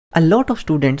A lot of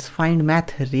students find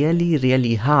math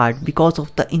really hard because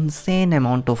of the insane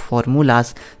amount of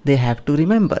formulas they have to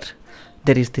remember.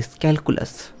 There is this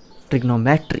calculus,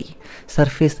 trigonometry,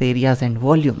 surface areas and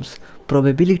volumes,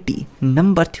 probability,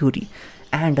 number theory,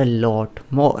 and a lot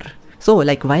more. So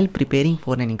while preparing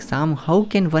for an exam, how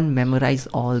can one memorize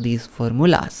all these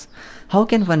formulas? How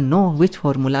can one know which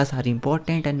formulas are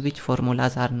important and which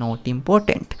formulas are not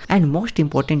important? And most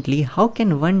importantly, how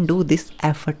can one do this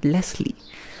effortlessly?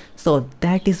 So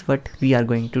that is what we are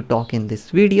going to talk in this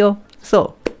video.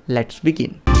 So let's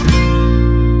begin.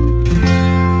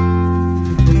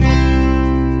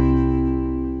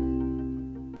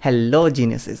 Hello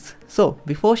geniuses. So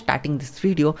before starting this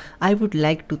video, I would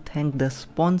like to thank the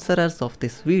sponsors of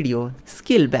this video,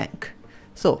 Skillbank.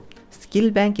 So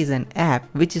Skillbank is an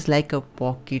app which is like a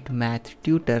pocket math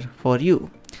tutor for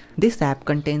you. This app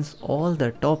contains all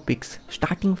the topics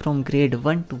starting from grade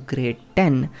 1 to grade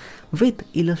 10 with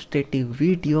illustrative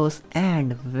videos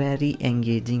and very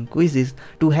engaging quizzes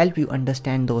to help you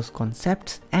understand those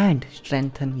concepts and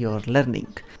strengthen your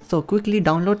learning. So quickly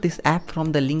download this app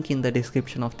from the link in the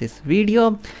description of this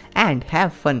video and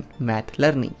have fun math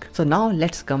learning. So now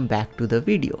let's come back to the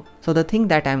video. So the thing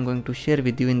that I'm going to share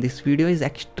with you in this video is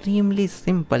extremely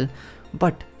simple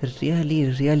but really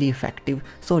effective.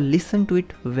 So listen to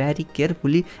it very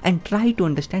carefully and try to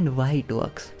understand why it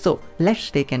works. So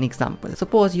let's take an example.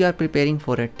 Suppose you are preparing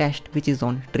for a test which is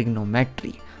on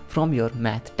trigonometry from your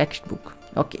math textbook.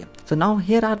 Okay, so now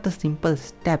here are the simple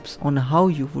steps on how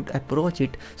you would approach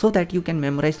it so that you can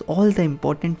memorize all the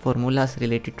important formulas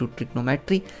related to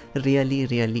trigonometry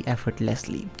really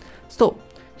effortlessly. So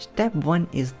step 1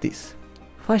 is this.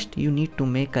 First, you need to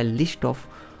make a list of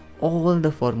all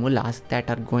the formulas that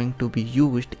are going to be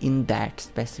used in that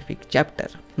specific chapter.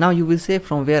 Now you will say,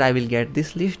 from where I will get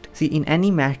this list? See, in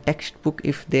any math textbook,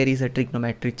 if there is a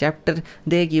trigonometry chapter,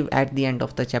 they give at the end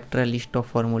of the chapter a list of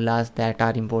formulas that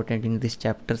are important in this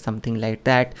chapter, something like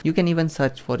that. You can even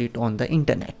search for it on the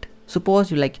internet. Suppose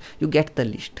you get the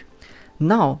list.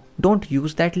 Now don't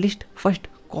use that list. First,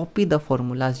 copy the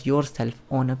formulas yourself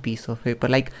on a piece of paper,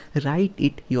 write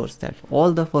it yourself,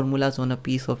 all the formulas on a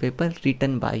piece of paper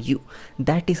written by you.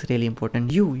 That is really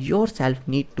important. You yourself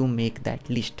need to make that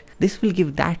list. This will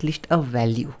give that list a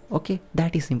value. Okay,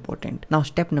 that is important. Now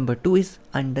step number 2 is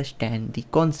understand the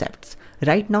concepts.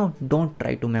 Right now don't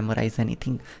try to memorize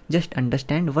anything, just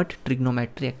understand what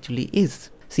trigonometry actually is.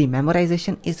 See,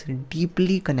 memorization is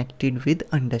deeply connected with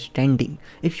understanding.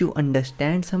 If you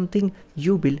understand something,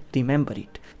 you will remember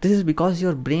it. This is because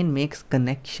your brain makes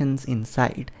connections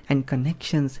inside, and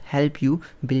connections help you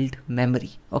build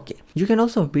memory. Okay, you can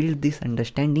also build this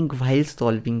understanding while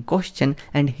solving question,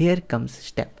 and here comes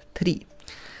step 3.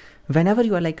 Whenever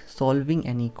you are solving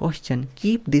any question,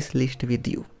 keep this list with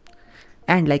you.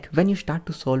 And when you start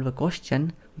to solve a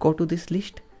question, go to this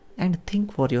list and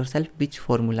think for yourself which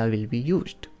formula will be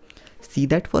used. See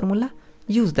that formula?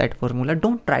 Use that formula.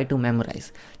 Don't try to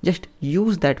memorize. Just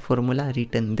use that formula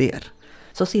written there.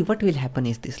 So see, what will happen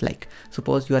is this,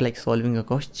 suppose you are solving a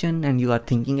question and you are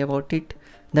thinking about it.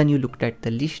 Then you looked at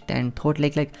the list and thought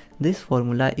this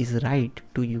formula is right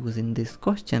to use in this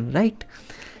question, right?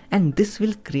 And this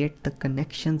will create the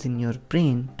connections in your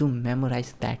brain to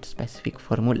memorize that specific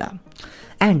formula.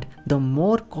 And the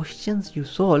more questions you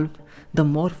solve, the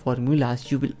more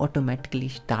formulas you will automatically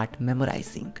start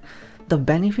memorizing. The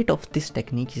benefit of this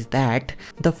technique is that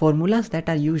the formulas that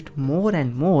are used more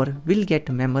and more will get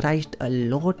memorized a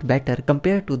lot better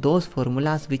compared to those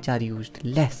formulas which are used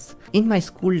less. In my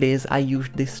school days, I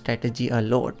used this strategy a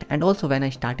lot, and also when I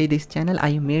started this channel,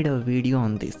 I made a video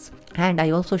on this. And I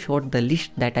also showed the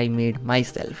list that I made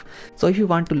myself. So if you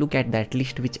want to look at that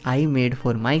list which I made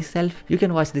for myself, you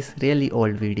can watch this really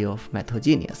old video of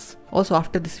Mathogenius. Also,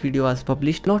 after this video was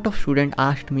published, a lot of students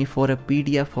asked me for a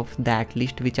PDF of that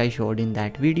list which I showed in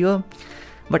that video.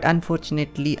 But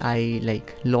unfortunately, I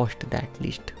lost that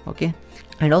list. Okay.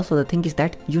 And also the thing is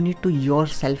that you need to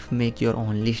yourself make your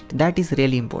own list. That is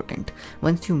really important.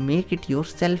 Once you make it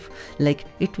yourself,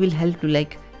 it will help you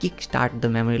kickstart the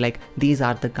memory. These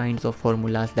are the kinds of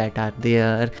formulas that are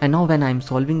there, and now when I'm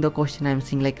solving the question, I'm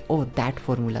seeing oh, that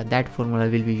formula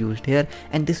will be used here,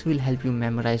 and this will help you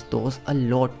memorize those a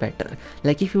lot better.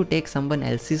 If you take someone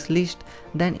else's list,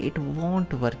 then it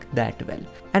won't work that well.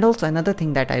 And also another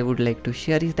thing that I would like to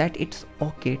share is that it's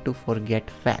okay to forget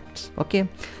facts. Okay,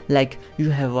 you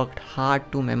have worked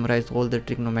hard to memorize all the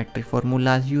trigonometry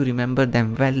formulas, you remember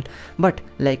them well, but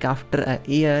after a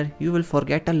year you will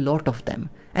forget a lot of them,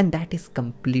 and that is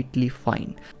completely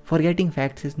fine. Forgetting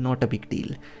facts is not a big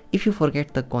deal. If you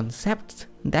forget the concepts,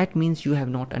 that means you have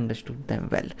not understood them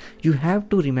well. You have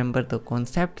to remember the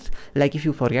concepts. Like if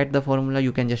you forget the formula,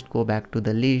 you can just go back to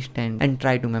the list and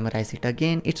try to memorize it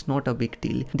again. It's not a big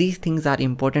deal. These things are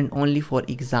important only for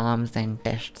exams and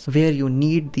tests where you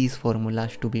need these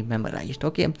formulas to be memorized.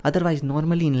 Okay, otherwise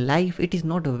normally in life it is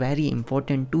not very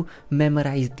important to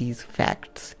memorize these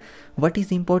facts. What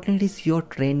is important is your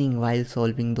training while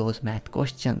solving those math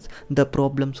questions, the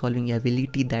problem solving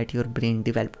ability that your brain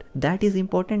developed. That is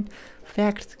important.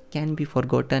 Facts can be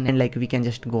forgotten and like we can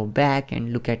just go back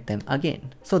and look at them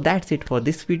again. So that's it for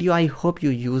this video. I hope you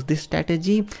use this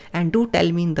strategy and do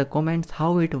tell me in the comments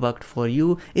how it worked for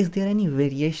you. Is there any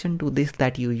variation to this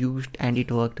that you used and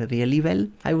it worked really well?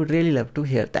 I would really love to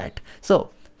hear that.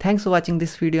 So thanks for watching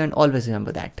this video and always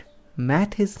remember that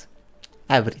math is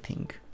everything.